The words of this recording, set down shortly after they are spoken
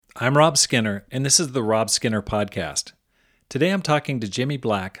I'm Rob Skinner, and this is the Rob Skinner Podcast. Today I'm talking to Jimmy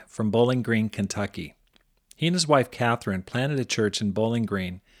Black from Bowling Green, Kentucky. He and his wife Catherine planted a church in Bowling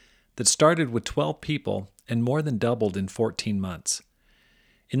Green that started with 12 people and more than doubled in 14 months.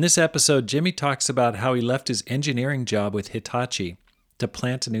 In this episode, Jimmy talks about how he left his engineering job with Hitachi to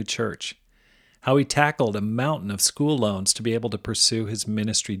plant a new church, how he tackled a mountain of school loans to be able to pursue his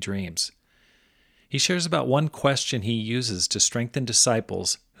ministry dreams. He shares about one question he uses to strengthen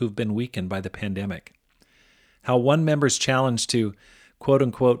disciples who've been weakened by the pandemic, how one member's challenge to,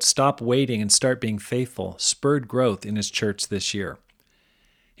 quote-unquote, stop waiting and start being faithful spurred growth in his church this year.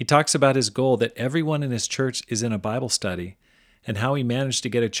 He talks about his goal that everyone in his church is in a Bible study and how he managed to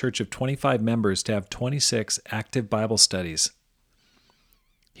get a church of 25 members to have 26 active Bible studies.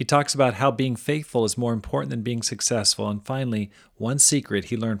 He talks about how being faithful is more important than being successful, and finally, one secret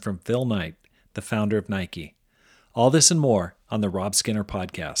he learned from Phil Knight, the founder of Nike. All this and more on the Rob Skinner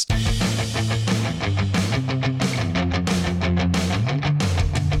Podcast.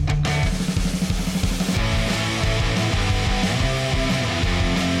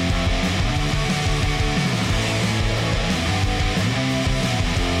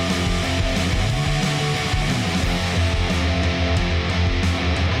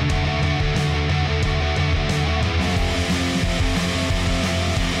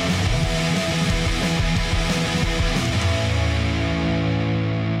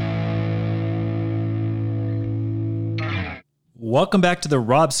 Welcome back to the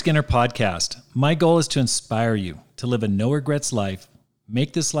Rob Skinner Podcast. My goal is to inspire you to live a no-regrets life,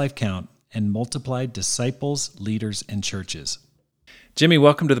 make this life count, and multiply disciples, leaders, and churches. Jimmy,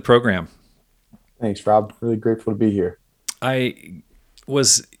 welcome to the program. Thanks, Rob. Really grateful to be here. I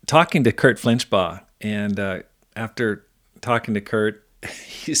was talking to Kurt Flinchbaugh, and after talking to Kurt,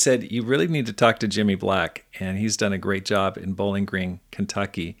 he said, you really need to talk to Jimmy Black, and he's done a great job in Bowling Green,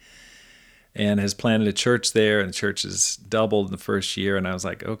 Kentucky, and has planted a church there, and the church has doubled in the first year. And I was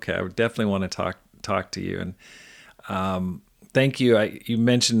like, okay, I would definitely want to talk to you. And thank you. You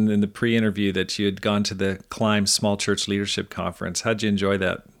mentioned in the pre-interview that you had gone to the Climb Small Church Leadership Conference. How'd you enjoy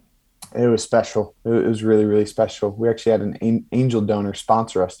that? It was special. It was really, really special. We actually had an angel donor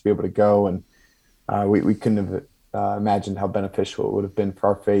sponsor us to be able to go, and we couldn't have imagined how beneficial it would have been for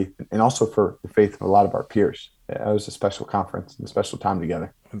our faith and also for the faith of a lot of our peers. It was a special conference and a special time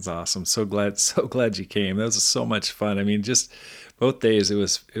together. That's awesome. So glad you came. That was so much fun. I mean, just both days it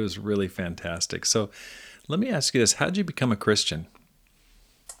was really fantastic. So let me ask you this: how did you become a Christian?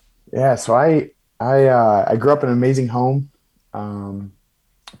 Yeah, so I grew up in an amazing home.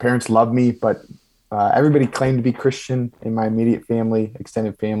 Parents loved me, but everybody claimed to be Christian in my immediate family,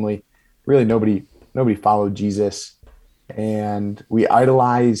 extended family. Really, nobody followed Jesus, and we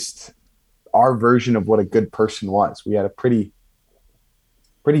idolized our version of what a good person was. We had a pretty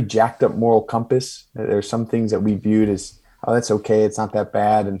jacked up moral compass. There's some things that we viewed as, oh, that's okay, it's not that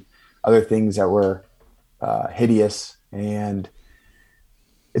bad, and other things that were hideous. And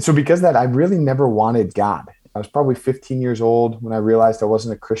so because of that, I really never wanted God. I was probably 15 years old when I realized I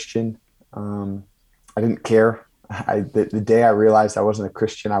wasn't a Christian. I didn't care. The day I realized I wasn't a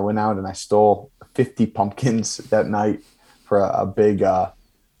Christian, I went out and I stole 50 pumpkins that night for a big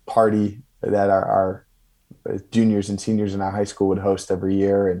party that our juniors and seniors in our high school would host every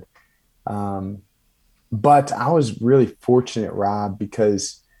year. And but I was really fortunate, Rob,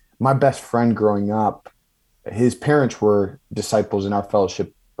 because my best friend growing up, his parents were disciples in our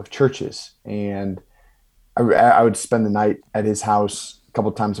fellowship of churches. And I would spend the night at his house a couple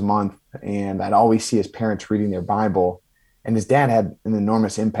of times a month, and I'd always see his parents reading their Bible. And his dad had an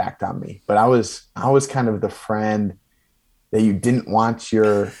enormous impact on me. But I was kind of the friend that you didn't want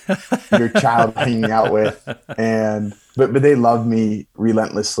your child hanging out with, but they loved me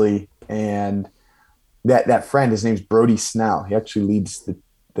relentlessly. And that friend, his name's Brody Snell. He actually leads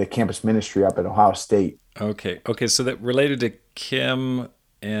the campus ministry up at Ohio State. Okay. So that related to Kim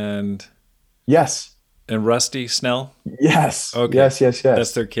and yes, and Rusty Snell. Yes. Okay. Yes.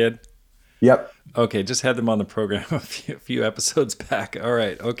 That's their kid. Yep. Okay, just had them on the program a few episodes back. All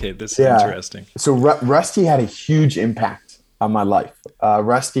right. Okay, this is interesting. So Rusty had a huge impact on my life.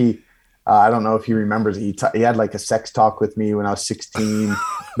 Rusty, I don't know if he remembers. He had like a sex talk with me when I was 16.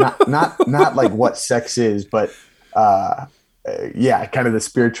 not like what sex is, but kind of the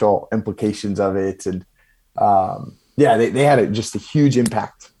spiritual implications of it. And they had just a huge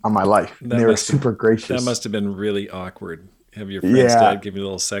impact on my life. They were super gracious. That must have been really awkward. Have your friend's dad give you a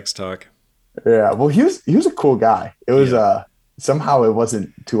little sex talk? Yeah. Well, he was a cool guy. It was somehow it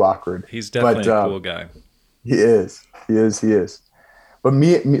wasn't too awkward. He's definitely a cool guy. He is. But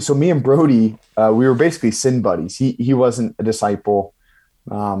me and Brody, we were basically sin buddies. He wasn't a disciple.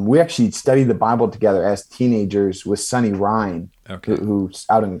 We actually studied the Bible together as teenagers with Sonny Ryan, Okay. who's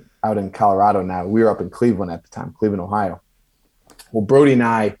out in Colorado now. We were up in Cleveland at the time, Cleveland, Ohio. Well, Brody and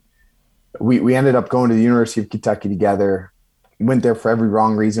I, we ended up going to the University of Kentucky together. Went there for every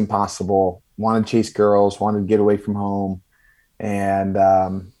wrong reason possible. Wanted to chase girls, wanted to get away from home, and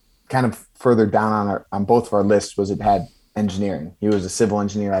kind of further down on both of our lists was it had engineering. He was a civil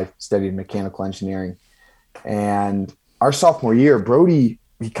engineer. I studied mechanical engineering, and our sophomore year, Brody,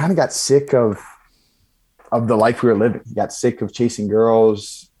 he kind of got sick of the life we were living. He got sick of chasing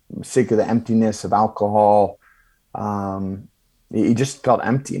girls, sick of the emptiness of alcohol. He just felt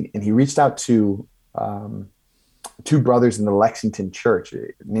empty, and he reached out to two brothers in the Lexington church.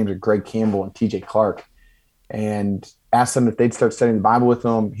 Names are Greg Campbell and TJ Clark, and asked them if they'd start studying the Bible with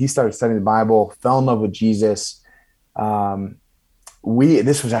him. He started studying the Bible, fell in love with Jesus.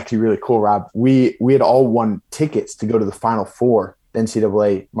 This was actually really cool, Rob. We had all won tickets to go to the Final Four, the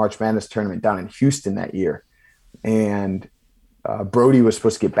NCAA March Madness tournament down in Houston that year. And Brody was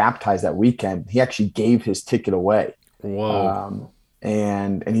supposed to get baptized that weekend. He actually gave his ticket away. Whoa.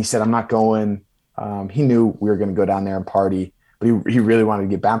 And he said, I'm not going. He knew we were going to go down there and party, but he really wanted to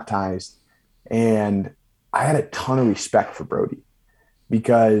get baptized. And I had a ton of respect for Brody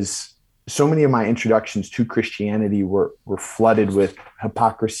because so many of my introductions to Christianity were flooded with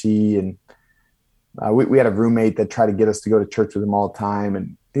hypocrisy. And we had a roommate that tried to get us to go to church with him all the time.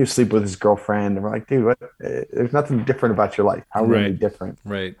 And he would sleep with his girlfriend. And we're like, dude, there's nothing different about your life. How are we going to be different?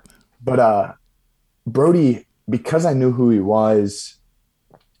 Right. But Brody, because I knew who he was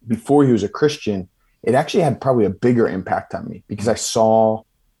before he was a Christian, it actually had probably a bigger impact on me because I saw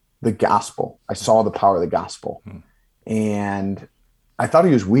the gospel. I saw the power of the gospel. And I thought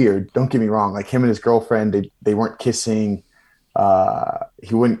he was weird. Don't get me wrong. Like him and his girlfriend, they weren't kissing.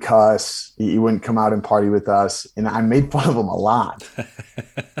 He wouldn't cuss. He wouldn't come out and party with us. And I made fun of him a lot,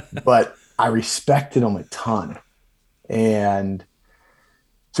 but I respected him a ton. And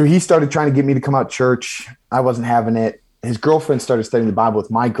so he started trying to get me to come out to church. I wasn't having it. His girlfriend started studying the Bible with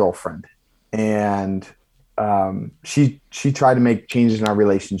my girlfriend. And she tried to make changes in our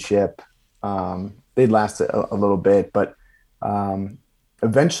relationship. They'd last a little bit, but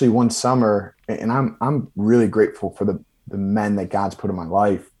eventually one summer, and I'm really grateful for the men that God's put in my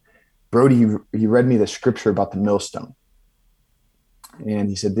life. Brody, he read me the scripture about the millstone. And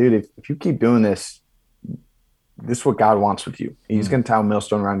he said, dude, if you keep doing this is what God wants with you. He's going to tie a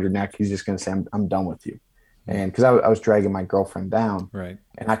millstone around your neck. He's just going to say, I'm done with you. And because I was dragging my girlfriend down, right,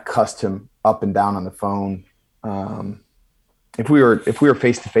 and I cussed him up and down on the phone. If we were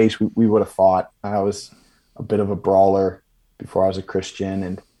face to face, we would have fought. I was a bit of a brawler before I was a Christian,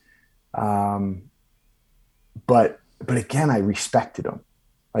 and but again, I respected him.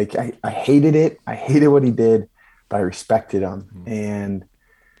 Like I hated it. I hated what he did, but I respected him. And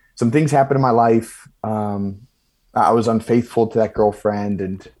some things happened in my life. I was unfaithful to that girlfriend,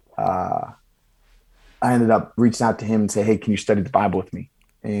 and I ended up reaching out to him and say, hey, can you study the Bible with me?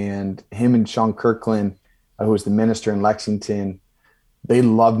 And him and Sean Kirkland, who was the minister in Lexington, they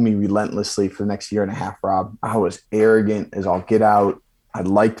loved me relentlessly for the next year and a half, Rob. I was arrogant as all get out. I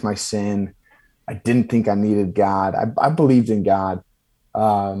liked my sin. I didn't think I needed God. I believed in God.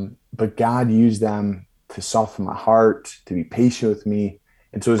 But God used them to soften my heart, to be patient with me.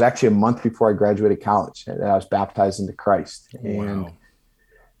 And so it was actually a month before I graduated college that I was baptized into Christ and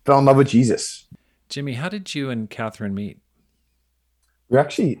fell in love with Jesus. Jimmy, how did you and Catherine meet? We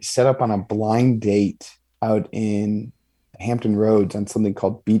actually set up on a blind date out in Hampton Roads on something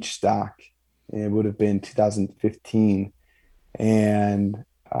called Beach Stock. It would have been 2015. And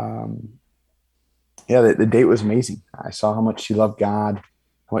the date was amazing. I saw how much she loved God,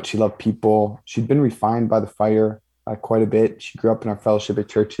 how much she loved people. She'd been refined by the fire quite a bit. She grew up in our fellowship at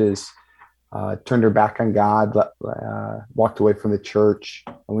churches, turned her back on God, walked away from the church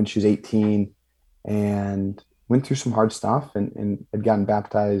when she was 18, and went through some hard stuff and had gotten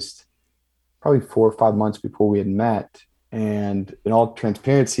baptized probably 4 or 5 months before we had met. And in all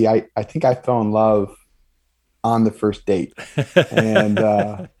transparency, I think I fell in love on the first date. And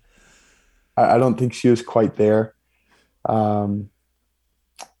I don't think she was quite there. We went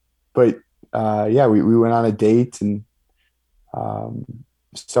on a date and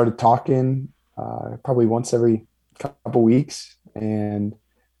started talking probably once every couple weeks. And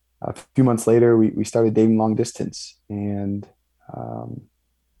a few months later, we started dating long distance. And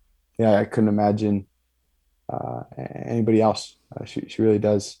I couldn't imagine anybody else. She really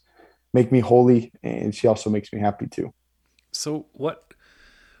does make me holy, and she also makes me happy too. So what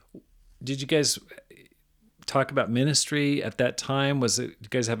did you guys talk about ministry at that time? Was it, did you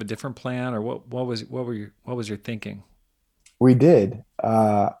guys have a different plan, or what was your thinking? We did.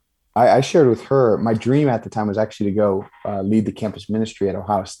 I shared with her my dream at the time was actually to go lead the campus ministry at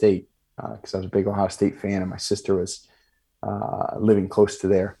Ohio State because I was a big Ohio State fan, and my sister was living close to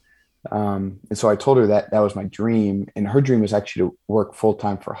there. And so I told her that that was my dream, and her dream was actually to work full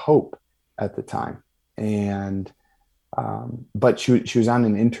time for Hope at the time. And but she was on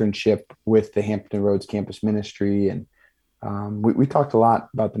an internship with the Hampton Roads campus ministry, and we talked a lot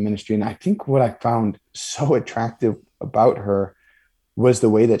about the ministry. And I think what I found so attractive about her was the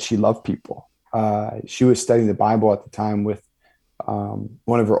way that she loved people. She was studying the Bible at the time with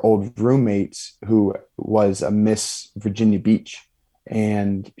one of her old roommates who was a Miss Virginia Beach,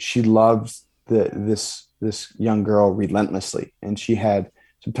 and she loves this young girl relentlessly. And she had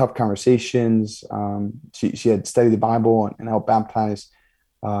some tough conversations. She had studied the Bible and helped baptize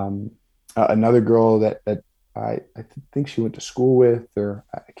another girl that I think she went to school with, or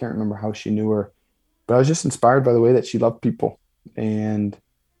I can't remember how she knew her, but I was just inspired by the way that she loved people, and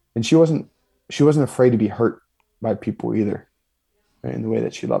she wasn't afraid to be hurt by people either, right, in the way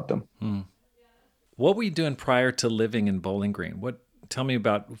that she loved them. What were you doing prior to living in Bowling Green? Tell me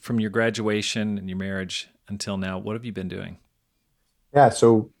about from your graduation and your marriage until now. What have you been doing? Yeah,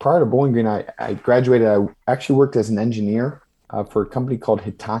 so prior to Bowling Green, I graduated. I actually worked as an engineer for a company called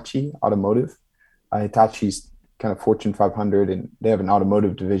Hitachi Automotive. Hitachi's kind of Fortune 500, and they have an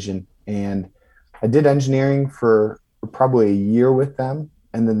automotive division. And I did engineering for probably a year with them.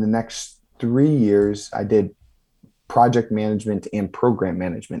 And then the next 3 years, I did project management and program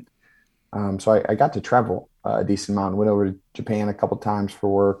management. So I got to travel a decent amount. Went over to Japan a couple times for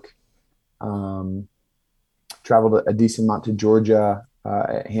work. Traveled a decent amount to Georgia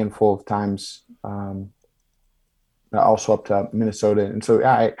a handful of times. Also up to Minnesota. And so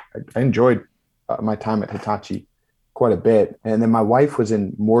I enjoyed my time at Hitachi quite a bit. And then my wife was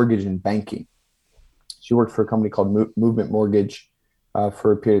in mortgage and banking. She worked for a company called Movement Mortgage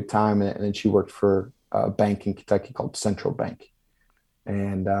for a period of time. And then she worked for a bank in Kentucky called Central Bank.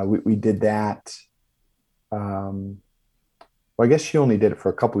 And we did that. Well, I guess she only did it for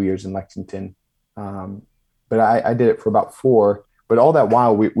a couple of years in Lexington. But I did it for about 4. But all that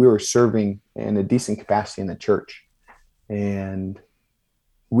while we were serving in a decent capacity in the church. And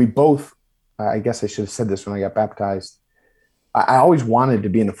we both, I guess I should have said this when I got baptized, I always wanted to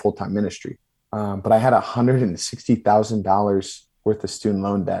be in a full-time ministry. But I had $160,000 worth of student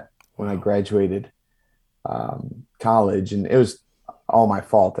loan debt when I graduated college. And it was all my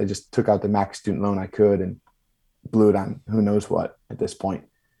fault. I just took out the max student loan I could and blew it on who knows what at this point.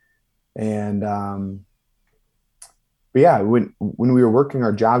 And but yeah, when we were working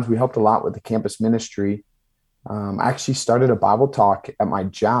our jobs, we helped a lot with the campus ministry. I actually started a Bible talk at my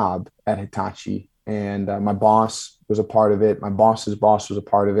job at Hitachi, and my boss was a part of it. My boss's boss was a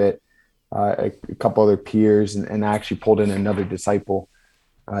part of it. A couple other peers, and I actually pulled in another disciple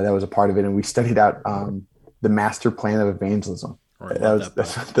that was a part of it. And we studied out the master plan of evangelism.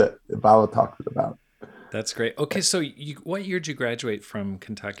 That's what the Bible talk was about. That's great. Okay, so what year did you graduate from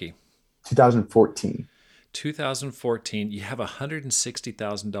Kentucky? 2014. 2014. You have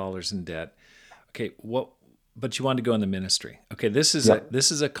 $160,000 in debt. Okay, but you wanted to go in the ministry. Okay, this is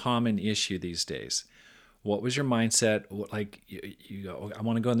a common issue these days. What was your mindset? You go, I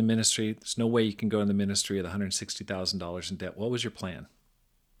want to go in the ministry. There's no way you can go in the ministry with $160,000 in debt. What was your plan?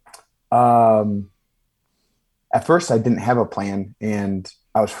 At first I didn't have a plan, and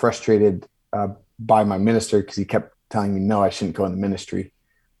I was frustrated by my minister because he kept telling me, no, I shouldn't go in the ministry.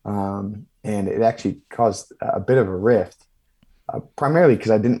 And it actually caused a bit of a rift, primarily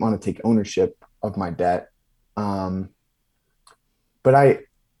because I didn't want to take ownership of my debt. But I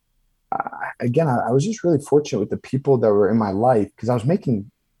was just really fortunate with the people that were in my life, because I was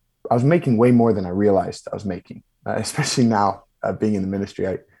making way more than I realized I was making, especially now being in the ministry.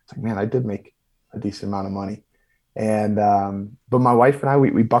 It's like, man, I did make a decent amount of money. And, but my wife and I,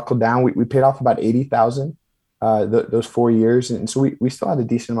 we buckled down. We paid off about 80,000 those 4 years. And so we still had a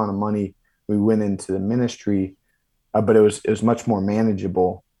decent amount of money. We went into the ministry, but it was much more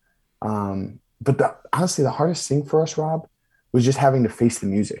manageable. But honestly, the hardest thing for us, Rob, was just having to face the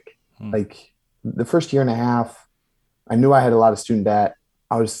music. Like the first year and a half, I knew I had a lot of student debt.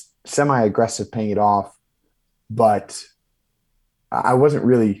 I was semi-aggressive paying it off, but I wasn't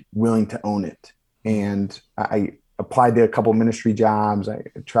really willing to own it. And I applied to a couple ministry jobs. I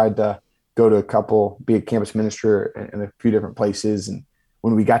tried to go to be a campus minister in a few different places. And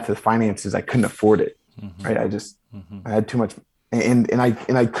when we got to the finances, I couldn't afford it. Right. I had too much, and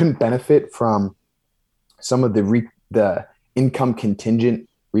I couldn't benefit from some of the income contingent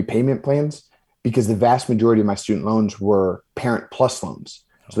repayment plans, because the vast majority of my student loans were Parent Plus loans.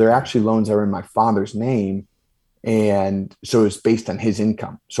 So they're actually loans that were in my father's name, And so it was based on his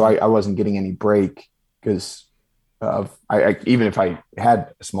income. So I wasn't getting any break because even if I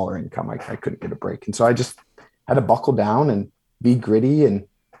had a smaller income, I couldn't get a break. And so I just had to buckle down and be gritty and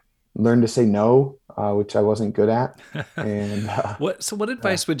learn to say no, which I wasn't good at. And what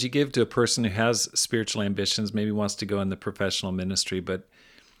advice would you give to a person who has spiritual ambitions, maybe wants to go in the professional ministry, but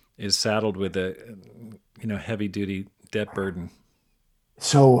is saddled with a heavy duty debt burden?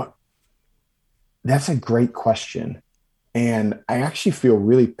 So that's a great question. And I actually feel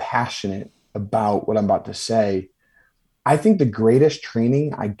really passionate about what I'm about to say. I think the greatest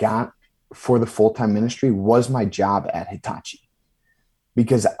training I got for the full-time ministry was my job at Hitachi,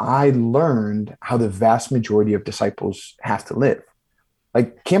 because I learned how the vast majority of disciples have to live.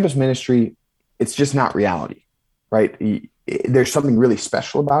 Like campus ministry, it's just not reality, right? There's something really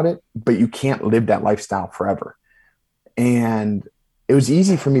special about it, but you can't live that lifestyle forever. And it was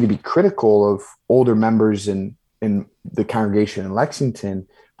easy for me to be critical of older members in the congregation in Lexington.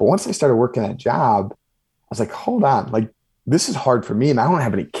 But once I started working that job, I was like, hold on, like this is hard for me and I don't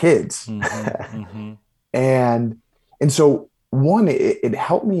have any kids. And so one, it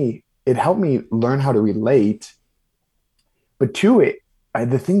helped me learn how to relate. But two,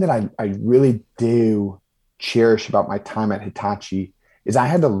 the thing that I really do cherish about my time at Hitachi is I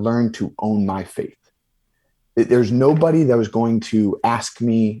had to learn to own my faith. There's nobody that was going to ask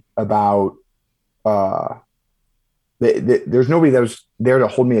me about, there's nobody that was there to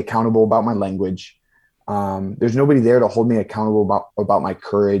hold me accountable about my language. There's nobody there to hold me accountable about my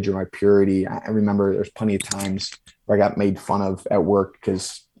courage or my purity. I remember there's plenty of times where I got made fun of at work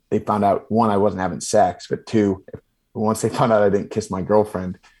because they found out, one, I wasn't having sex, but two, once they found out I didn't kiss my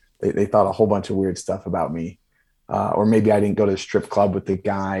girlfriend, they thought a whole bunch of weird stuff about me. Or maybe I didn't go to the strip club with the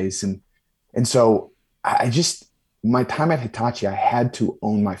guys. And so my time at Hitachi, I had to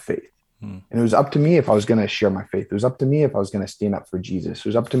own my faith. And it was up to me if I was going to share my faith. It was up to me if I was going to stand up for Jesus. It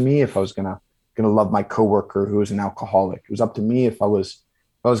was up to me if I was going to love my coworker who was an alcoholic. It was up to me if I was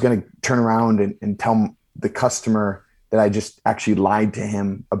going to turn around and tell the customer that I just actually lied to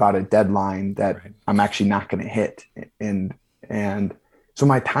him about a deadline that I'm actually not going to hit. And so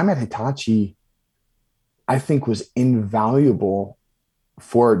my time at Hitachi, I think, was invaluable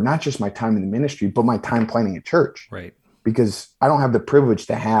for not just my time in the ministry, but my time planning a church. Right. Because I don't have the privilege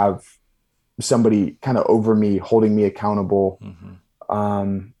to have somebody kind of over me, holding me accountable,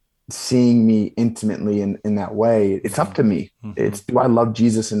 seeing me intimately in that way. It's up to me. It's, do I love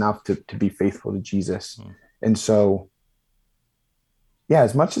Jesus enough to be faithful to Jesus? And so, yeah,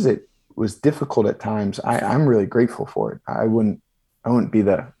 as much as it was difficult at times, I'm really grateful for it. I wouldn't be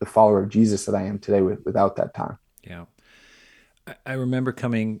the follower of Jesus that I am today without that time. Yeah. I remember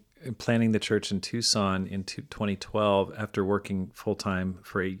planning the church in Tucson in 2012 after working full-time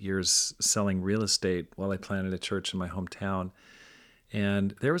for 8 years selling real estate while I planted a church in my hometown.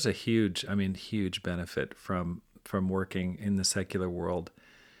 And there was a huge benefit from working in the secular world.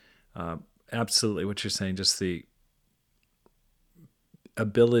 Absolutely what you're saying, just the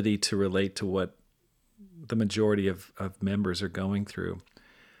ability to relate to what the majority of members are going through,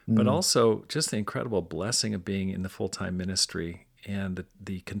 but also just the incredible blessing of being in the full-time ministry and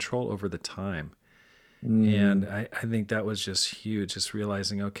the control over the time. And I think that was just huge, just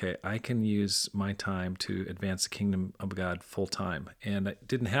realizing, okay, I can use my time to advance the kingdom of God full-time. And I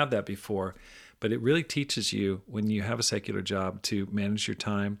didn't have that before, but it really teaches you when you have a secular job to manage your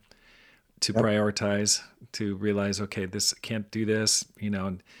time, to prioritize, to realize, okay, I can't do this,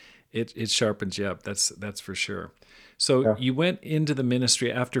 and it sharpens you up. That's for sure. So you went into the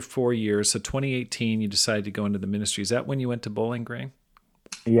ministry after 4 years. So 2018, you decided to go into the ministry. Is that when you went to Bowling Green?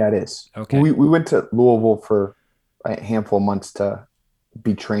 Yeah, it is. Okay. We went to Louisville for a handful of months to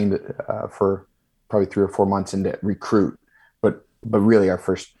be trained for probably 3 or 4 months and to recruit. But really our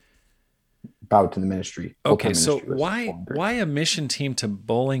first bout to the ministry. Okay, so why a mission team to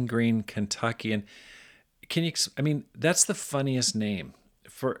Bowling Green, Kentucky? And that's the funniest name.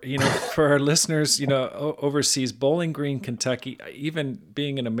 For our listeners, overseas, Bowling Green, Kentucky. Even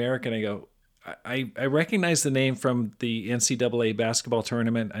being an American, I go, I recognize the name from the NCAA basketball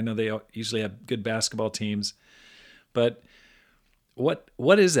tournament. I know they usually have good basketball teams, but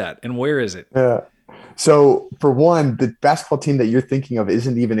what is that and where is it? Yeah. So for one, the basketball team that you're thinking of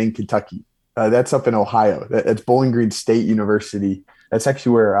isn't even in Kentucky. That's up in Ohio. That's Bowling Green State University. That's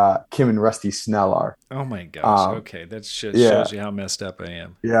actually where Kim and Rusty Snell are. Oh my gosh. Okay. That shows you how messed up I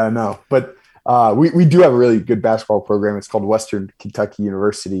am. Yeah, I know. But we do have a really good basketball program. It's called Western Kentucky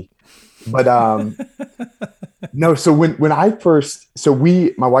University. But no, so when I first,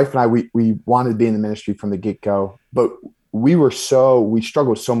 my wife and I, we wanted to be in the ministry from the get-go, but we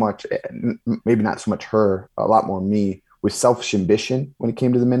struggled so much, maybe not so much her, a lot more me, with selfish ambition when it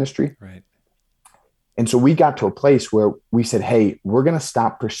came to the ministry. Right. And so we got to a place where we said, hey, we're going to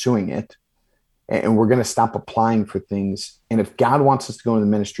stop pursuing it and we're going to stop applying for things. And if God wants us to go into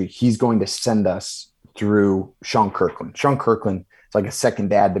the ministry, he's going to send us through Sean Kirkland. Sean Kirkland is like a second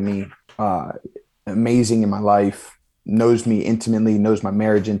dad to me, amazing in my life, knows me intimately, knows my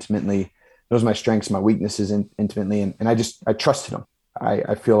marriage intimately, knows my strengths, my weaknesses intimately. And I trusted him.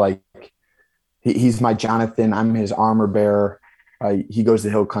 I feel like he's my Jonathan. I'm his armor bearer. He goes to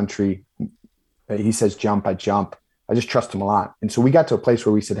hill country. He says, jump, I jump. I just trust him a lot. And so we got to a place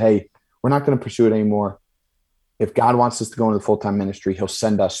where we said, hey, we're not going to pursue it anymore. If God wants us to go into the full-time ministry, he'll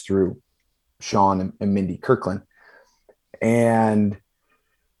send us through Sean and Mindy Kirkland. And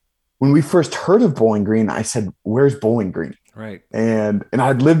when we first heard of Bowling Green, I said, where's Bowling Green? Right. And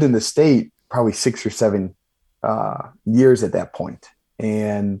I'd lived in the state probably 6 or 7 years at that point.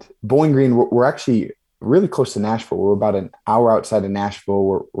 And Bowling Green, we're actually really close to Nashville. We're about an hour outside of Nashville.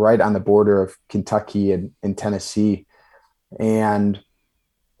 We're right on the border of Kentucky and Tennessee. And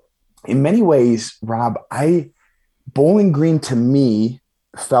in many ways, Rob, Bowling Green to me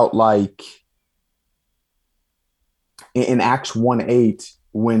felt like in Acts 1:8,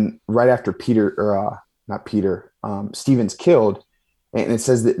 when right after Stephen's killed, and it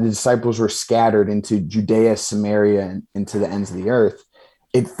says that the disciples were scattered into Judea, Samaria, and into the ends of the earth.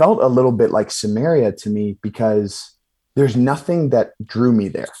 It felt a little bit like Samaria to me because there's nothing that drew me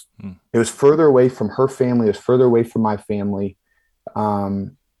there. It was further away from her family. It was further away from my family. I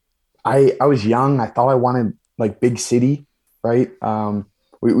was young. I thought I wanted like big city, right?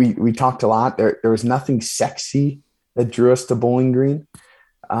 We talked a lot. There was nothing sexy that drew us to Bowling Green.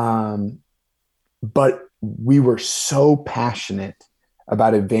 But we were so passionate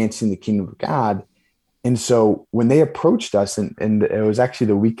about advancing the kingdom of God. And so when they approached us, and it was actually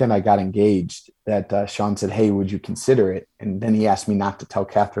the weekend I got engaged, that Sean said, hey, would you consider it? And then he asked me not to tell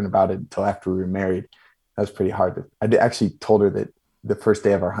Catherine about it until after we were married. That was pretty hard. I actually told her that the first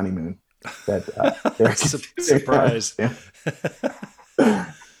day of our honeymoon. That surprise.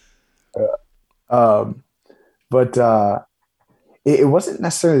 But it wasn't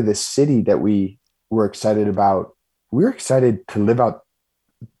necessarily the city that we were excited about. We were excited to live out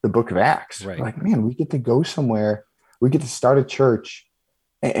the book of Acts. Right. Like, man, we get to go somewhere. We get to start a church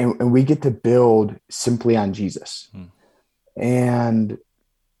and we get to build simply on Jesus. And,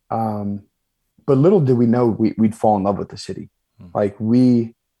 but little did we know we'd fall in love with the city. Like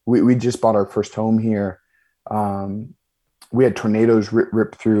we just bought our first home here. We had tornadoes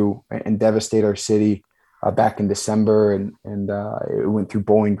rip through and devastate our city back in December, and it went through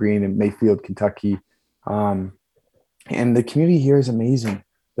Bowling Green and Mayfield, Kentucky. And the community here is amazing.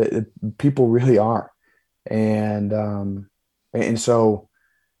 The people really are. And so,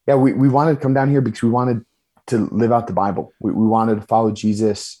 yeah, we wanted to come down here because we wanted to live out the Bible. We wanted to follow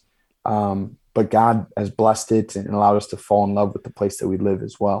Jesus. But God has blessed it and allowed us to fall in love with the place that we live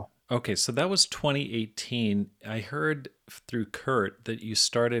as well. Okay, so that was 2018. I heard through Kurt that you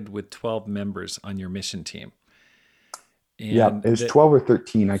started with 12 members on your mission team. And yeah, it was 12 or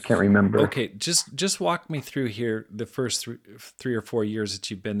 13. I can't remember. Okay, just walk me through here the first three or 4 years that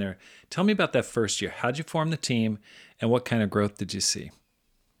you've been there. Tell me about that first year. How'd you form the team, and what kind of growth did you see?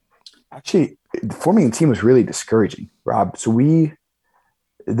 Actually, forming a team was really discouraging, Rob. So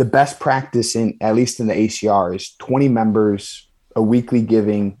the best practice at least in the ACR is 20 members, a weekly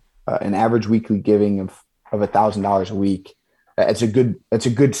giving, an average weekly giving of $1,000 a week. It's a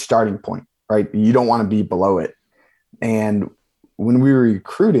good starting point, right? You don't want to be below it. And when we were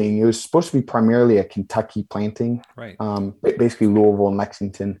recruiting, it was supposed to be primarily a Kentucky planting, right? Basically Louisville and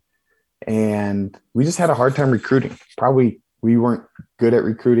Lexington. And we just had a hard time recruiting. Probably we weren't good at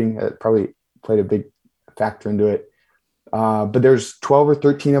recruiting. It probably played a big factor into it. But there's 12 or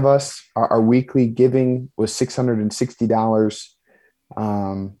 13 of us. Our weekly giving was $660.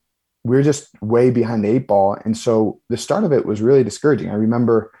 We were just way behind the 8 ball. And so the start of it was really discouraging. I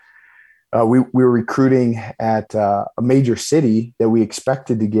remember we were recruiting at a major city that we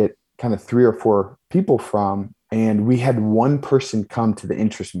expected to get kind of 3 or 4 people from. And we had one person come to the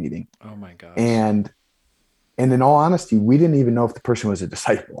interest meeting. Oh my gosh. And in all honesty, we didn't even know if the person was a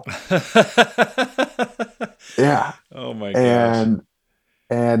disciple. Yeah. Oh my gosh.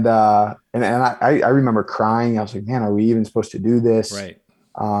 And I remember crying. I was like, man, are we even supposed to do this? Right.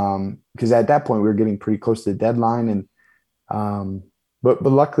 Because at that point we were getting pretty close to the deadline. And, but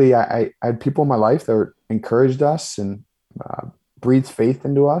luckily I had people in my life that encouraged us and breathed faith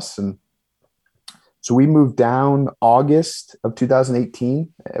into us. And so we moved down August of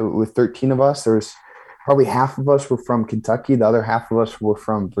 2018 with 13 of us. There was probably half of us were from Kentucky. The other half of us were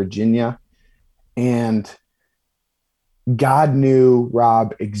from Virginia. And God knew,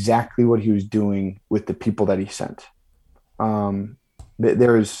 Rob, exactly what he was doing with the people that he sent.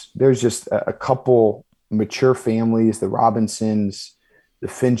 There's just a couple mature families, the Robinsons, the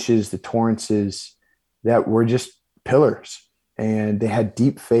Finches, the Torrances, that were just pillars, and they had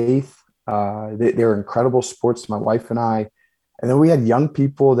deep faith. They were incredible sports to my wife and I. And then we had young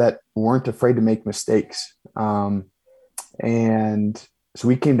people that weren't afraid to make mistakes. And so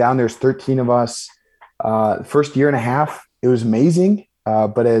we came down, there's 13 of us. The first year and a half, it was amazing.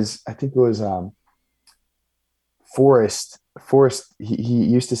 But as I think it was Forrest, he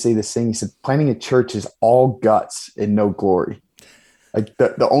used to say this thing. He said, planning a church is all guts and no glory. Like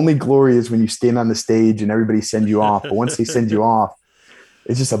the only glory is when you stand on the stage and everybody sends you off. But once they send you off,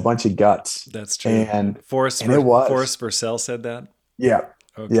 it's just a bunch of guts. That's true. And Forrest Purcell said that? Yeah.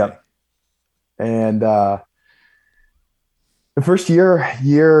 Okay. Yeah. And the first year,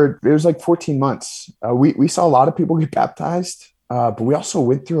 it was like 14 months. We saw a lot of people get baptized, but we also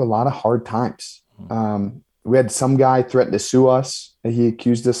went through a lot of hard times. We had some guy threaten to sue us. He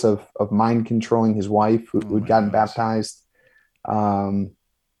accused us of mind controlling his wife who'd gotten baptized.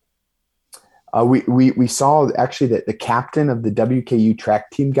 We saw actually that the captain of the WKU track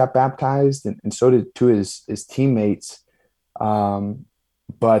team got baptized, and so did two of his teammates.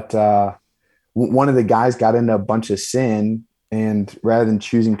 But one of the guys got into a bunch of sin, and rather than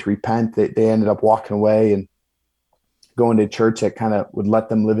choosing to repent, they ended up walking away and going to a church that kind of would let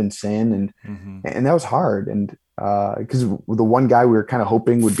them live in sin. And that was hard. And because the one guy we were kind of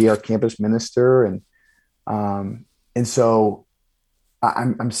hoping would be our campus minister. And so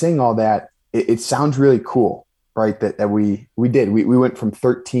I'm saying all that, it sounds really cool, right? That we did. We went from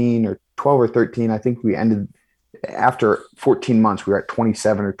 13 or 12 or 13. I think we ended after 14 months, we were at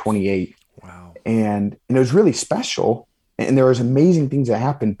 27 or 28. Wow. And it was really special. And there was amazing things that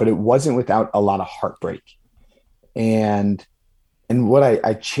happened, but it wasn't without a lot of heartbreak. And what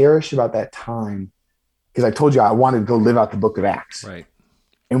I cherish about that time, because I told you I wanted to go live out the book of Acts. Right.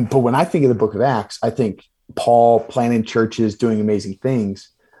 But when I think of the book of Acts, I think Paul planning churches, doing amazing things.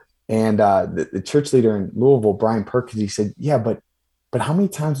 And the church leader in Louisville, Brian Perkins, he said, yeah, but how many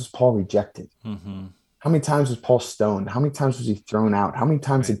times was Paul rejected? Mm-hmm. How many times was Paul stoned? How many times was he thrown out? How many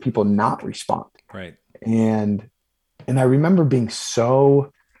times did people not respond? Right. And I remember being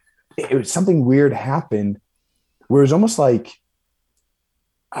it was something weird happened where it was almost like,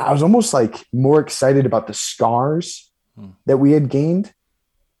 I was almost like more excited about the scars that we had gained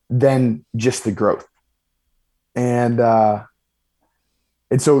than just the growth. And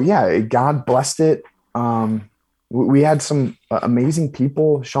so, yeah, God blessed it. We had some amazing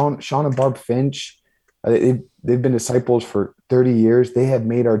people, Sean and Barb Finch. They've been disciples for 30 years. They have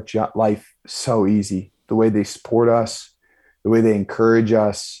made our life so easy. The way they support us, the way they encourage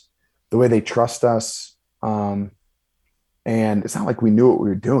us, the way they trust us. And it's not like we knew what we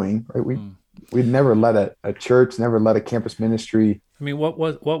were doing, right? We'd never led a church, never led a campus ministry. I mean, what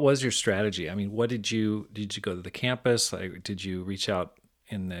was your strategy? I mean, what did you go to the campus? Like, did you reach out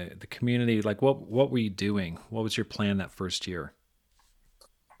in the community? Like, what were you doing? What was your plan that first year?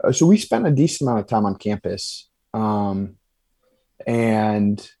 So we spent a decent amount of time on campus. And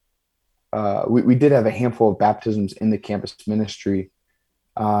we did have a handful of baptisms in the campus ministry.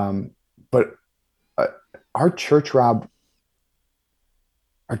 But our church, Rob,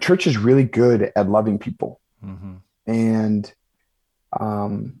 our church is really good at loving people. Mm-hmm. And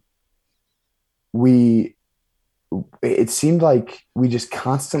it seemed like we just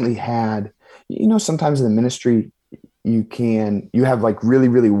constantly had, sometimes in the ministry, you have like really,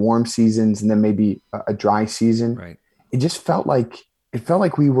 really warm seasons and then maybe a dry season. Right. It felt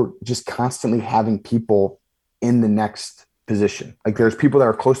like we were just constantly having people in the next position. Like there's people that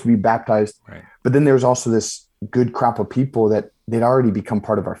are close to be baptized, right. But then there's also this good crop of people that they'd already become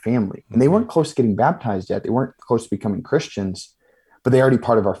part of our family. And they weren't close to getting baptized yet. They weren't close to becoming Christians, but they're already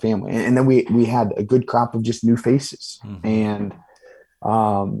part of our family. And then we had a good crop of just new faces. And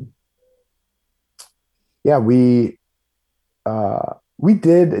we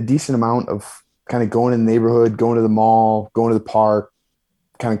did a decent amount of kind of going in the neighborhood, going to the mall, going to the park,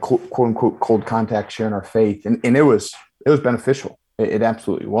 kind of quote unquote cold contact, sharing our faith. And it was beneficial. It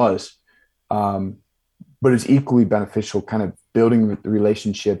absolutely was. But it's equally beneficial kind of building the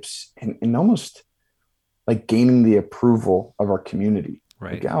relationships and almost like gaining the approval of our community.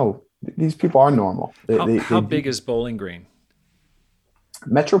 Right. Like, oh, these people are normal. How big is Bowling Green?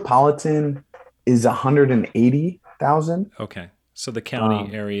 Metropolitan is 180,000. Okay. So the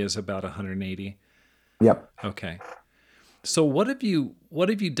county area is about 180. Yep. Okay. So what have you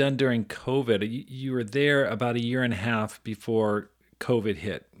done during COVID? You were there about a year and a half before COVID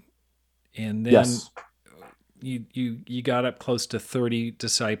hit, and then Yes. you got up close to 30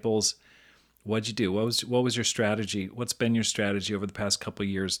 disciples. What'd you do? What was your strategy? What's been your strategy over the past couple of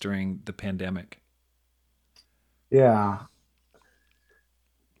years during the pandemic? Yeah,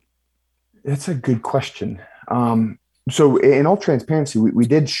 that's a good question. So in all transparency, we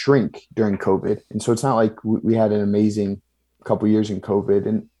did shrink during COVID. And so it's not like we had an amazing couple years in COVID.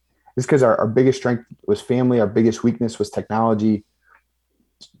 And it's because our biggest strength was family. Our biggest weakness was technology.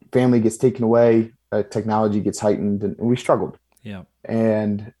 Family gets taken away, technology gets heightened, and we struggled. Yeah.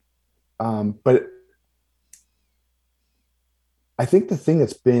 And, but I think the thing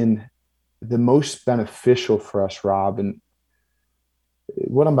that's been the most beneficial for us, Rob, and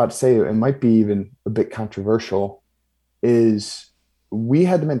what I'm about to say, it might be even a bit controversial, is we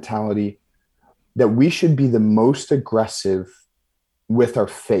had the mentality that we should be the most aggressive with our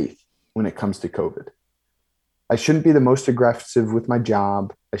faith when it comes to COVID. I shouldn't be the most aggressive with my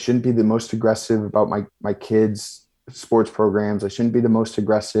job. I shouldn't be the most aggressive about my kids' sports programs. I shouldn't be the most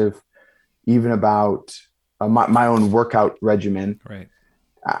aggressive even about my own workout regimen. Right.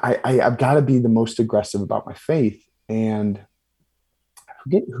 I've got to be the most aggressive about my faith. And I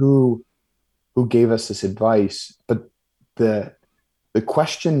forget who gave us this advice, but the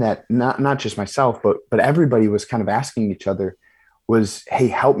question that not just myself, but everybody was kind of asking each other was, hey,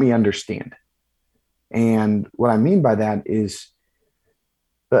 help me understand. And what I mean by that is,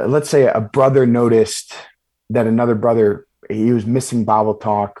 let's say a brother noticed that another brother, he was missing Bible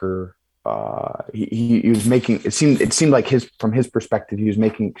talk, or he was making, it seemed like from his perspective, he was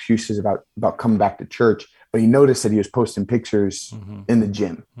making excuses about coming back to church, but he noticed that he was posting pictures in the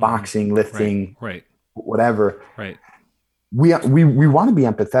gym, boxing, lifting, right, whatever. right. We want to be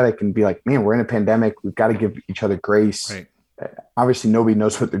empathetic and be like, man, we're in a pandemic. We've got to give each other grace. Right. Obviously, nobody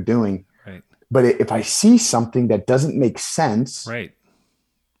knows what they're doing. Right. But if I see something that doesn't make sense, right,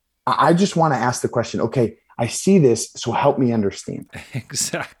 I just want to ask the question, okay, I see this, so help me understand.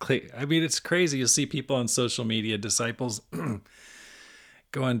 Exactly. I mean, it's crazy. You'll see people on social media, disciples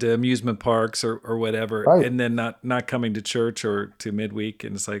going to amusement parks or whatever, Right. and then not coming to church or to midweek.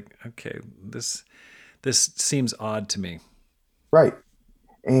 And it's like, okay, this seems odd to me. Right.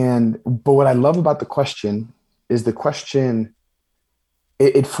 But what I love about the question is the question,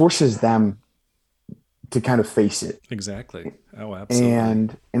 it forces them to kind of face it. Exactly. Oh, absolutely.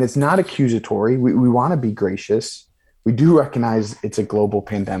 And it's not accusatory. We want to be gracious. We do recognize it's a global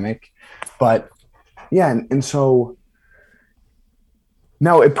pandemic, but yeah. And so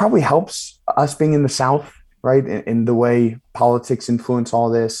now it probably helps us being in the South, right? In the way politics influence all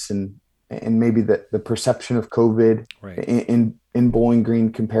this, and maybe the perception of COVID right. in Bowling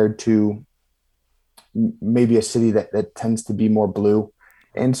Green compared to maybe a city that tends to be more blue.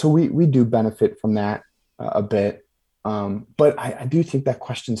 And so we do benefit from that a bit. But I do think that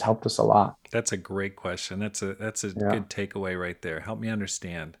question's helped us a lot. That's a great question. That's a Yeah. good takeaway right there. Help me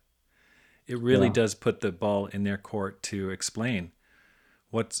understand. It really does put the ball in their court to explain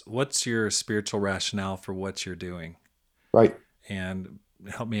what's your spiritual rationale for what you're doing. Right. And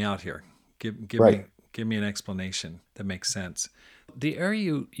help me out here. Give Right. me an explanation that makes sense. The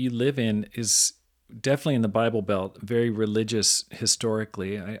area you live in is definitely in the Bible Belt, very religious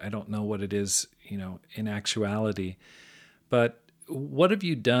historically. I don't know what it is, in actuality. But what have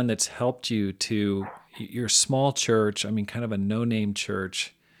you done that's helped you to your small church? I mean, kind of a no-name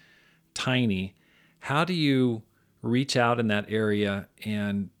church, tiny. How do you reach out in that area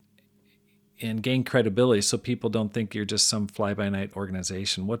and gain credibility so people don't think you're just some fly-by-night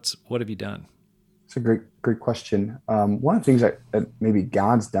organization? What have you done? It's a great question. One of the things that maybe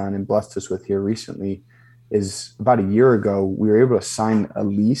God's done and blessed us with here recently is about a year ago, we were able to sign a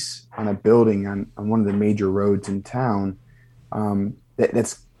lease on a building on one of the major roads in town.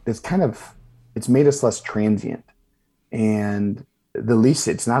 That's kind of, it's made us less transient. And the lease,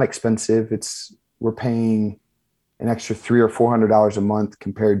 it's not expensive. We're paying an extra $300 or $400 a month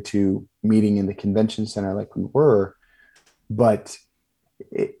compared to meeting in the convention center like we were. But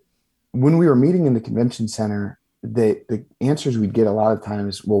when we were meeting in the convention center, the answers we'd get a lot of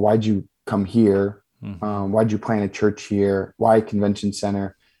times, well, why'd you come here? Mm-hmm. Why'd you plant a church here? Why a convention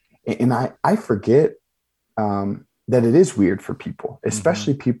center? And I forget that it is weird for people,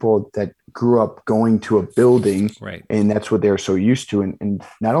 especially people that grew up going to a building, right? And that's what they're so used to. And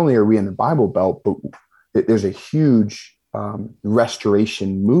not only are we in the Bible Belt, but there's a huge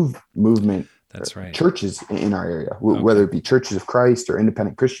restoration movement. That's right. Churches in our area, whether it be Churches of Christ or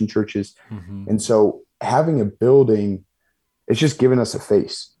independent Christian churches. Mm-hmm. And so having a building, it's just given us a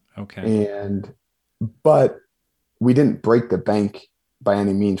face. Okay. But we didn't break the bank by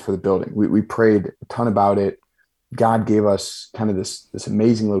any means for the building. We prayed a ton about it. God gave us kind of this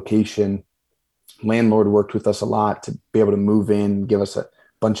amazing location. Landlord worked with us a lot to be able to move in, give us a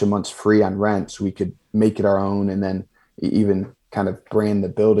bunch of months free on rent so we could make it our own, and then even kind of brand the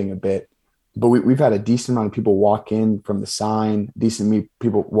building a bit. But we've had a decent amount of people walk in from the sign,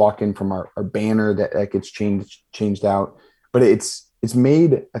 people walk in from our banner that gets changed out. But it's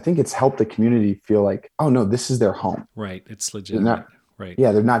made, I think it's helped the community feel like, oh no, this is their home. Right. It's legitimate. Right.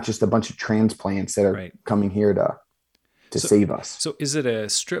 Yeah. They're not just a bunch of transplants that are coming here to save us. So is it a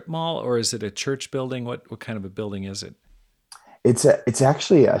strip mall or is it a church building? What kind of a building is it? It's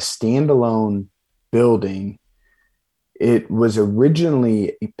actually a standalone building. It was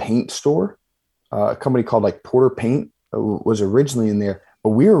originally a paint store. A company called like Porter Paint was originally in there,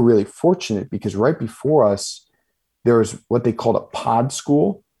 but we were really fortunate because right before us, there was what they called a pod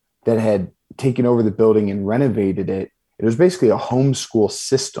school that had taken over the building and renovated it. It was basically a homeschool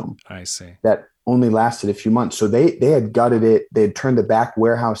system. I see. That only lasted a few months. So they had gutted it. They had turned the back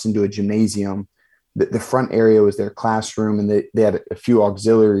warehouse into a gymnasium. The front area was their classroom, and they had a few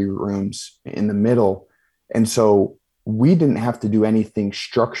auxiliary rooms in the middle. And so we didn't have to do anything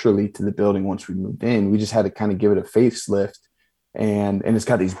structurally to the building once we moved in. We just had to kind of give it a facelift. And it's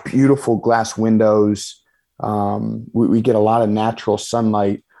got these beautiful glass windows. We get a lot of natural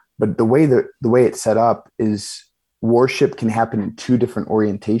sunlight, but the way it's set up is worship can happen in two different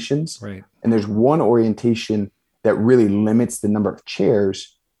orientations. Right. And there's one orientation that really limits the number of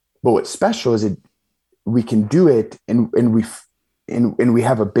chairs. But what's special is we can do it and we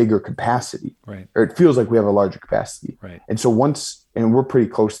have a bigger capacity. Right. Or it feels like we have a larger capacity. Right. And so we're pretty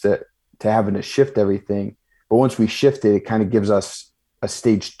close to having to shift everything. But once we shift it, it kind of gives us a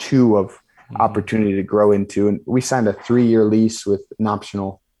stage 2 of opportunity to grow into. And we signed a 3-year lease with an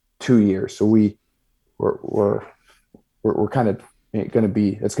optional 2 years. So we're kind of it's going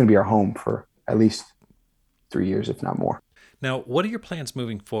to be our home for at least 3 years, if not more. Now, what are your plans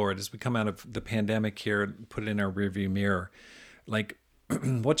moving forward as we come out of the pandemic here and put it in our rearview mirror? Like,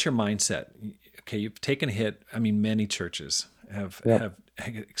 what's your mindset? Okay, you've taken a hit. I mean, many churches have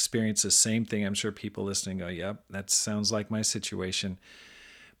experienced the same thing. I'm sure people listening go, yep, that sounds like my situation.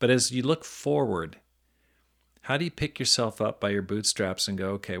 But as you look forward, how do you pick yourself up by your bootstraps and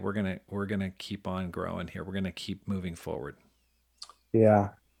go, okay, we're gonna keep on growing here. We're gonna keep moving forward. Yeah.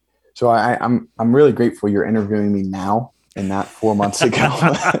 So I'm really grateful you're interviewing me now and not 4 months ago.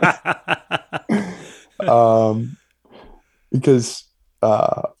 Because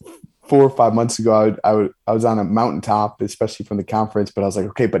 4 or 5 months ago, I was on a mountaintop, especially from the conference, but I was like,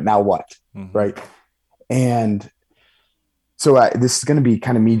 okay, but now what? Mm-hmm. Right. And so this is going to be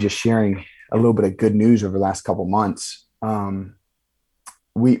kind of me just sharing a little bit of good news over the last couple of months.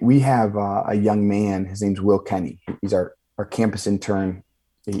 We have a young man, his name's Will Kenny. He's our campus intern.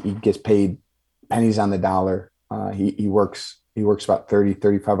 He gets paid pennies on the dollar. He works about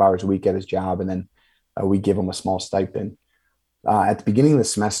 35 hours a week at his job. And then we give him a small stipend. At the beginning of the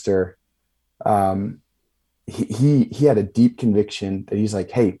semester, he had a deep conviction that he's like,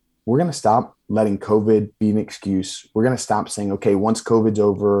 hey, we're going to stop letting COVID be an excuse. We're going to stop saying, okay, once COVID's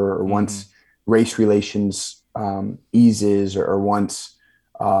over or once race relations eases or once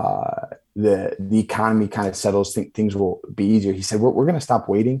the economy kind of settles, things will be easier. He said, we're going to stop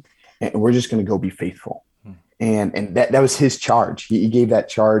waiting and we're just going to go be faithful. And that was his charge. He gave that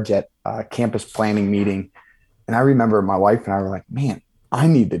charge at a campus planning meeting. And I remember my wife and I were like, man, I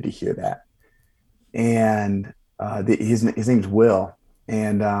needed to hear that. And his name's Will.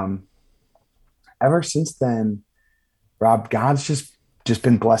 And ever since then, Rob, God's just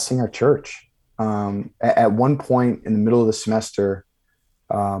been blessing our church. At one point in the middle of the semester,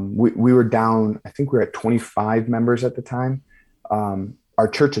 we were down, I think we were at 25 members at the time. Our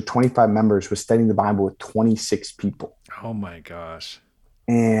church of 25 members was studying the Bible with 26 people. Oh my gosh.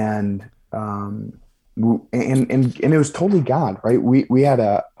 And it was totally God, right? We had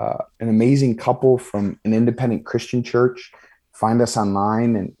an amazing couple from an independent Christian church find us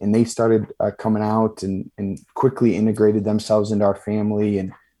online, and they started coming out and quickly integrated themselves into our family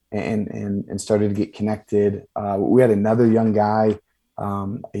and started to get connected. We had another young guy.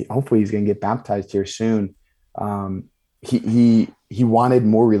 Hopefully he's going to get baptized here soon. He wanted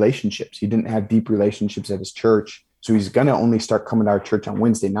more relationships. He didn't have deep relationships at his church. So he's going to only start coming to our church on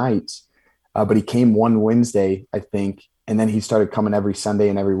Wednesday nights. But he came one Wednesday, I think. And then he started coming every Sunday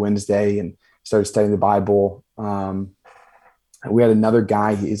and every Wednesday and started studying the Bible. We had another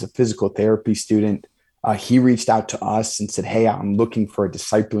guy. He's a physical therapy student. He reached out to us and said, hey, I'm looking for a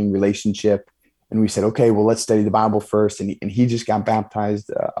discipling relationship. And we said, okay, well, let's study the Bible first. And he just got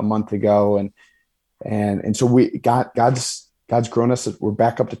baptized a month ago. And And so God's grown us. We're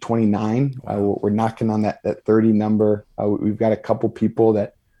back up to 29. We're knocking on that 30 number. We've got a couple people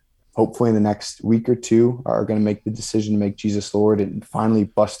that hopefully in the next week or two are going to make the decision to make Jesus Lord and finally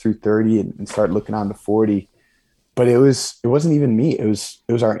bust through 30 and start looking on to 40. But it wasn't even me. It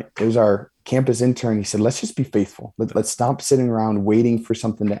was our campus intern. He said, let's just be faithful. Let's stop sitting around waiting for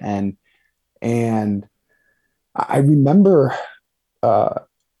something to end. And I remember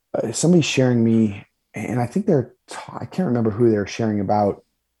somebody sharing me, and I think I can't remember who they're sharing about,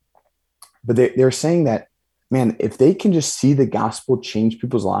 but they're saying that, man, if they can just see the gospel change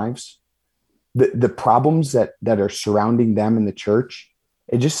people's lives, the problems that are surrounding them in the church,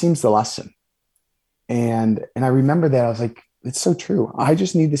 it just seems to lessen. And I remember that I was like, it's so true. I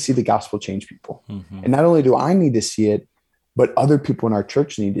just need to see the gospel change people. Mm-hmm. And not only do I need to see it, but other people in our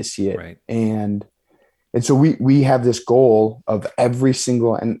church need to see it. Right. And so we have this goal of every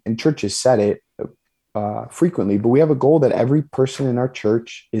single, and churches set it frequently, but we have a goal that every person in our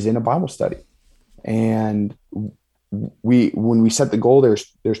church is in a Bible study. And when we set the goal,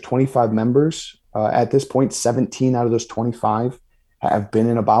 there's 25 members. At this point, 17 out of those 25 have been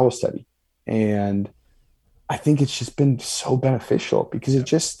in a Bible study. And I think it's just been so beneficial because it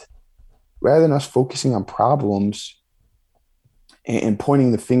just, rather than us focusing on problems and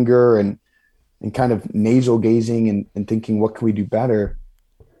pointing the finger and kind of nasal gazing and thinking, what can we do better?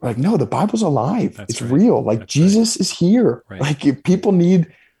 Like, no, the Bible's alive. It's real. Like Jesus is here. Right. Like if people need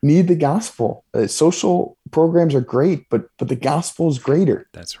the gospel. Social programs are great, but the gospel is greater.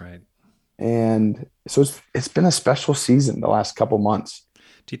 That's right. And so it's been a special season the last couple months.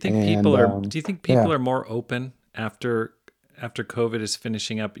 Do you think people are more open after COVID is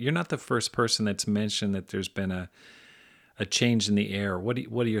finishing up? You're not the first person that's mentioned that there's been a change in the air. What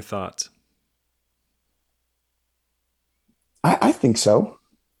are your thoughts? I think so.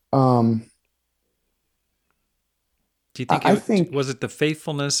 Do you think was it the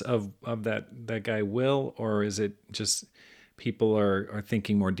faithfulness of that guy Will, or is it just people are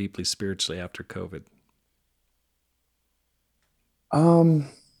thinking more deeply spiritually after COVID?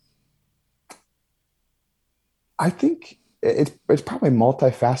 I think it's probably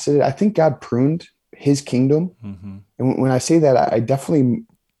multifaceted. I think God pruned his kingdom. Mm-hmm. And when I say that, I definitely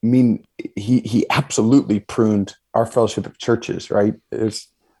mean he absolutely pruned our fellowship of churches, right? There's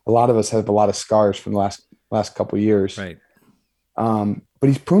a lot of us have a lot of scars from the last couple of years. Right. But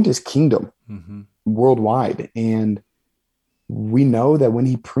he's pruned his kingdom mm-hmm. worldwide. And we know that when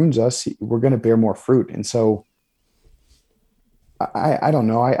he prunes us, we're going to bear more fruit. And so I don't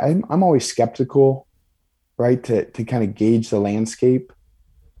know. I'm always skeptical, right? To kind of gauge the landscape.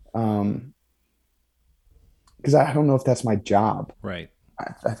 Because I don't know if that's my job. Right.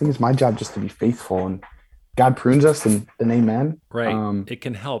 I think it's my job just to be faithful, and God prunes us, then amen. Right. It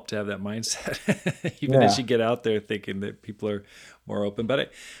can help to have that mindset, even as you get out there thinking that people are more open.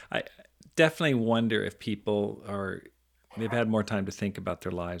 But I definitely wonder if people they've had more time to think about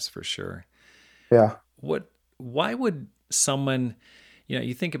their lives for sure. Yeah. Why would someone,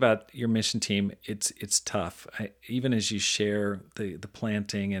 you think about your mission team, it's tough. Even as you share the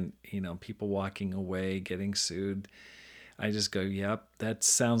planting and, people walking away, getting sued, I just go, yep, that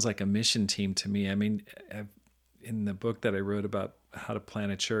sounds like a mission team to me. I mean, in the book that I wrote about how to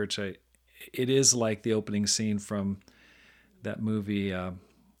plant a church, it is like the opening scene from that movie,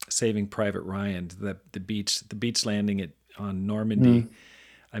 Saving Private Ryan, the beach landing on Normandy. Mm.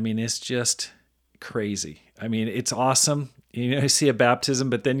 I mean, it's just crazy. I mean, it's awesome. You see a baptism,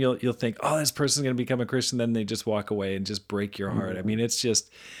 but then you'll think, oh, this person's going to become a Christian. Then they just walk away and just break your heart. I mean,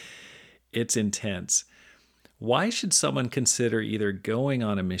 it's intense. Why should someone consider either going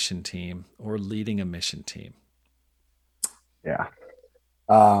on a mission team or leading a mission team? Yeah.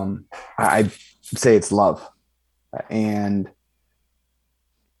 I'd say it's love. And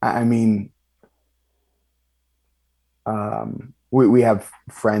I mean, we have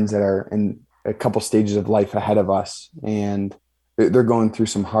friends that are in a couple stages of life ahead of us, and they're going through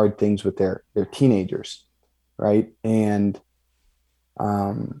some hard things with their teenagers. Right. And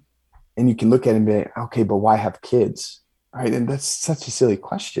you can look at it and be like, okay, but why have kids? Right. And that's such a silly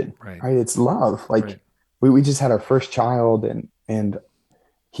question. Right. It's love. Like we just had our first child, and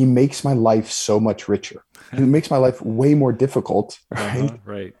he makes my life so much richer. He makes my life way more difficult. Right.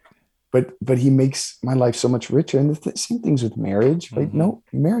 Right. But he makes my life so much richer. And the same things with marriage, right? Mm-hmm. No,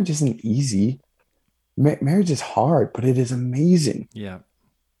 marriage isn't easy. Marriage is hard, but it is amazing. Yeah.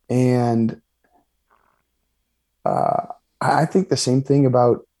 And I think the same thing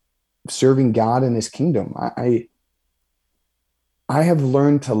about serving God in his kingdom. I have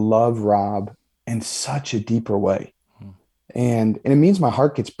learned to love Rob in such a deeper way. And it means my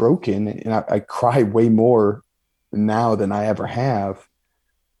heart gets broken, and I cry way more now than I ever have.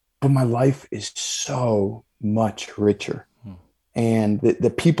 But my life is so much richer. Hmm. And the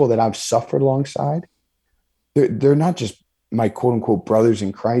people that I've suffered alongside, they're not just my quote unquote brothers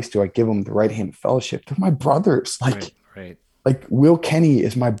in Christ who I give them the right hand of fellowship. They're my brothers. Right, right. Like Will Kenny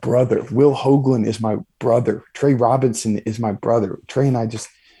is my brother. Will Hoagland is my brother. Trey Robinson is my brother. Trey and I just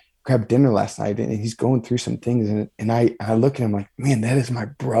grabbed dinner last night, and he's going through some things. And I look at him like, man, that is my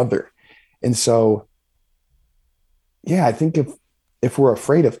brother. And so, yeah, I think if we're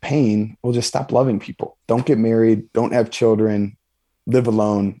afraid of pain, we'll just stop loving people. Don't get married. Don't have children. Live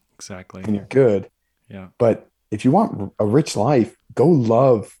alone. Exactly. And you're good. Yeah. But if you want a rich life, go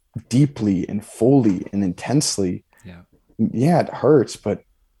love deeply and fully and intensely. Yeah. Yeah, it hurts, but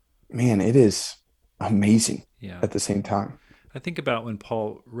man, it is amazing Yeah. at the same time. I think about when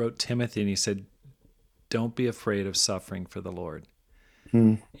Paul wrote Timothy and he said, don't be afraid of suffering for the Lord.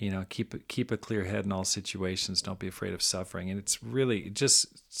 Hmm. Keep a clear head in all situations. Don't be afraid of suffering. And it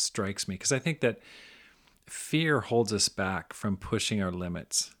just strikes me because I think that fear holds us back from pushing our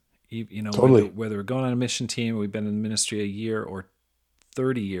limits. Totally. Whether we're going on a mission team, we've been in the ministry a year or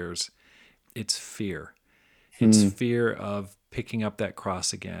 30 years, it's fear. It's fear of picking up that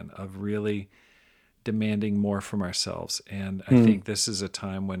cross again, of really demanding more from ourselves. And I think this is a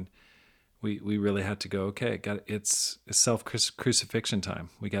time when we really had to go, okay, it's self-crucifixion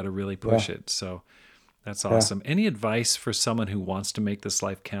time. We got to really push it. So that's awesome. Any advice for someone who wants to make this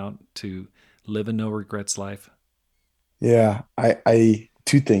life count, to live a no regrets life? Yeah, I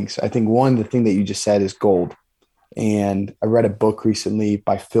two things. I think one, the thing that you just said is gold. And I read a book recently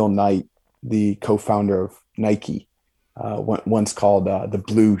by Phil Knight, the co-founder of Nike, once called the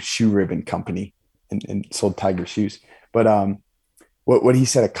Blue Shoe Ribbon Company, and sold Tiger shoes. But what he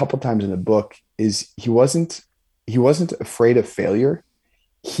said a couple times in the book is he wasn't afraid of failure.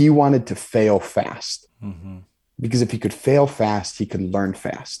 He wanted to fail fast, because if he could fail fast, he could learn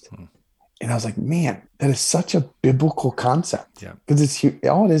fast. And I was like, man, that is such a biblical concept. Yeah, because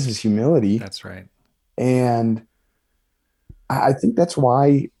all it is humility. that's right. And I think that's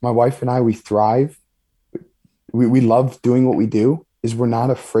why my wife and I, we thrive. We love doing what we do, is we're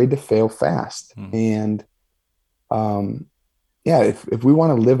not afraid to fail fast. And yeah, if we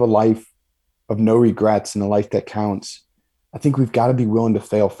want to live a life of no regrets and a life that counts, I think we've got to be willing to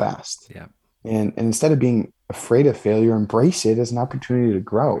fail fast. Yeah. And instead of being afraid of failure, embrace it as an opportunity to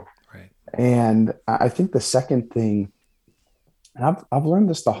grow. Right. And I think the second thing, and I've learned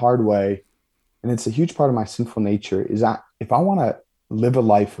this the hard way, and it's a huge part of my sinful nature, is that if I want to live a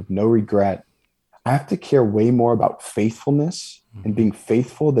life of no regret, I have to care way more about faithfulness and being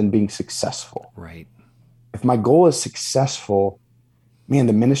faithful than being successful. Right. If my goal is successful, man,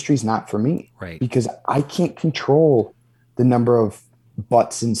 the ministry's not for me. Right. Because I can't control the number of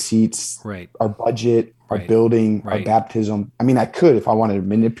butts and seats, right, our budget, our right, building, right, our baptism. I mean, I could if I wanted to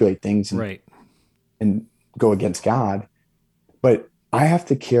manipulate things right, and go against God, but I have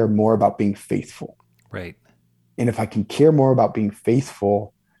to care more about being faithful. Right. And if I can care more about being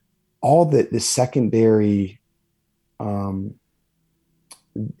faithful, all the secondary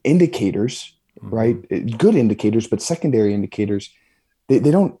indicators, right? Good indicators, but secondary indicators, they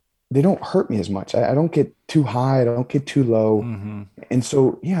don't hurt me as much. I don't get too high. I don't get too low. And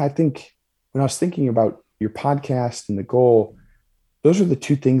so, yeah, I think when I was thinking about your podcast and the goal, those are the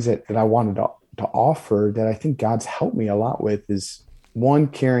two things that I wanted to offer that I think God's helped me a lot with. Is one,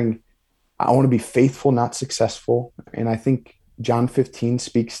 caring, I want to be faithful, not successful. And I think John 15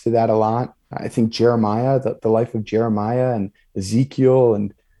 speaks to that a lot. I think Jeremiah, the life of Jeremiah and Ezekiel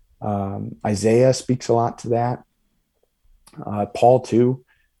and Isaiah speaks a lot to that. Paul too.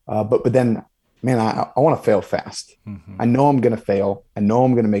 But then, man, I want to fail fast. I know I'm going to fail. I know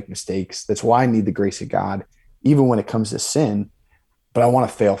I'm going to make mistakes. That's why I need the grace of God, even when it comes to sin. But I want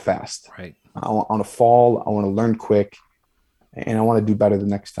to fail fast. Right. I want to fall. I want to learn quick, and I want to do better the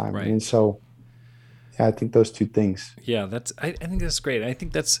next time. Right. And so, yeah, I think those two things. Yeah, I think that's great. I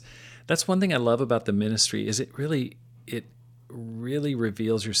think that's one thing I love about the ministry is it really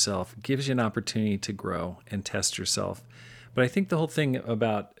reveals yourself, gives you an opportunity to grow and test yourself. But I think the whole thing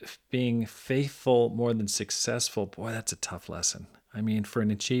about being faithful more than successful, boy, that's a tough lesson. I mean, for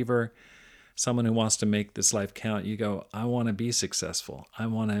an achiever, someone who wants to make this life count, you go, I want to be successful. I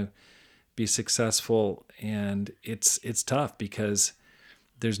want to be successful. And it's tough because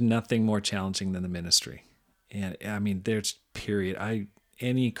there's nothing more challenging than the ministry. And I mean, there's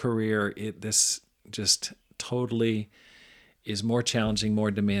any career, this just totally is more challenging,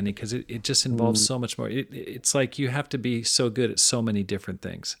 more demanding, because it just involves so much more. It's like you have to be so good at so many different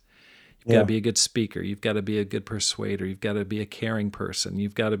things. You've got to be a good speaker. You've got to be a good persuader. You've got to be a caring person.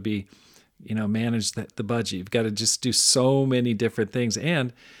 You've got to be, manage the budget. You've got to just do so many different things.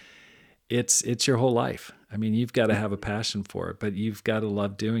 And it's your whole life. I mean, you've got to have a passion for it, but you've got to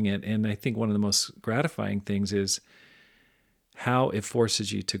love doing it. And I think one of the most gratifying things is how it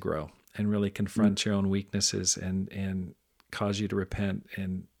forces you to grow and really confront your own weaknesses and cause you to repent.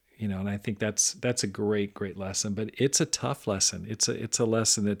 And, and I think that's a great lesson, but it's a tough lesson. It's a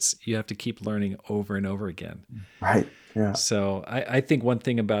lesson you have to keep learning over and over again. Right. Yeah. So I think one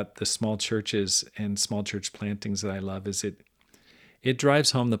thing about the small churches and small church plantings that I love is it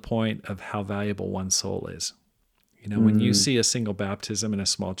drives home the point of how valuable one soul is. When you see a single baptism in a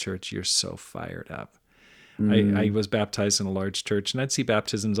small church, you're so fired up. I was baptized in a large church, and I'd see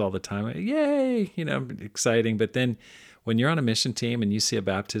baptisms all the time. Yay, exciting. But then when you're on a mission team and you see a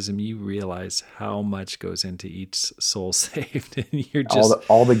baptism, you realize how much goes into each soul saved, and you're just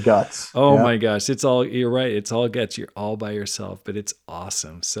all the guts. Oh my gosh, you're right. It's all guts. You're all by yourself, but it's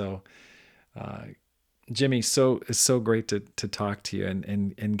awesome. So, Jimmy, it's so great to talk to you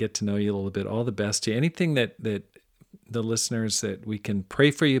and get to know you a little bit. All the best to you. Anything that the listeners that we can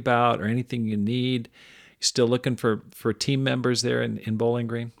pray for you about, or anything you need? You still looking for team members there in Bowling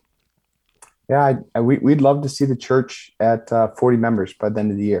Green? Yeah, we'd love to see the church at 40 members by the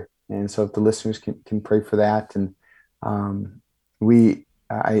end of the year. And so if the listeners can pray for that. And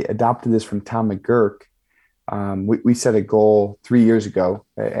I adopted this from Tom McGurk. We set a goal 3 years ago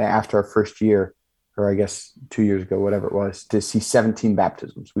after our first year, or I guess 2 years ago, whatever it was, to see 17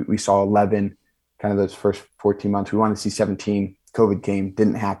 baptisms. We saw 11 kind of those first 14 months. We wanted to see 17. COVID came,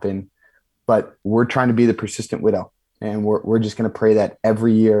 didn't happen. But we're trying to be the persistent widow. And we're just going to pray that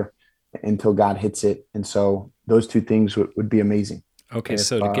every year until God hits it. And so those two things would be amazing. Okay,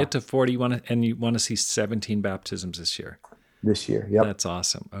 so to get to 40, you want to see 17 baptisms this year. This year, yep. That's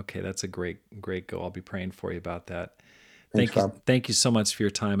awesome. Okay, that's a great goal. I'll be praying for you about that. Thanks, Rob. Thank you so much for your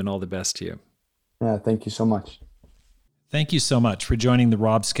time, and all the best to you. Yeah, thank you so much. Thank you so much for joining the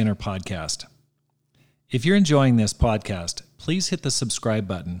Rob Skinner Podcast. If you're enjoying this podcast, please hit the subscribe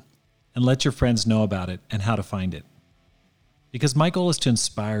button and let your friends know about it and how to find it. Because my goal is to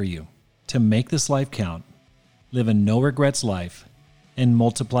inspire you to make this life count, live a no-regrets life, and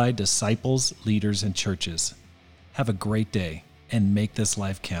multiply disciples, leaders, and churches. Have a great day and make this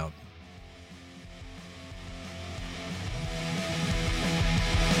life count.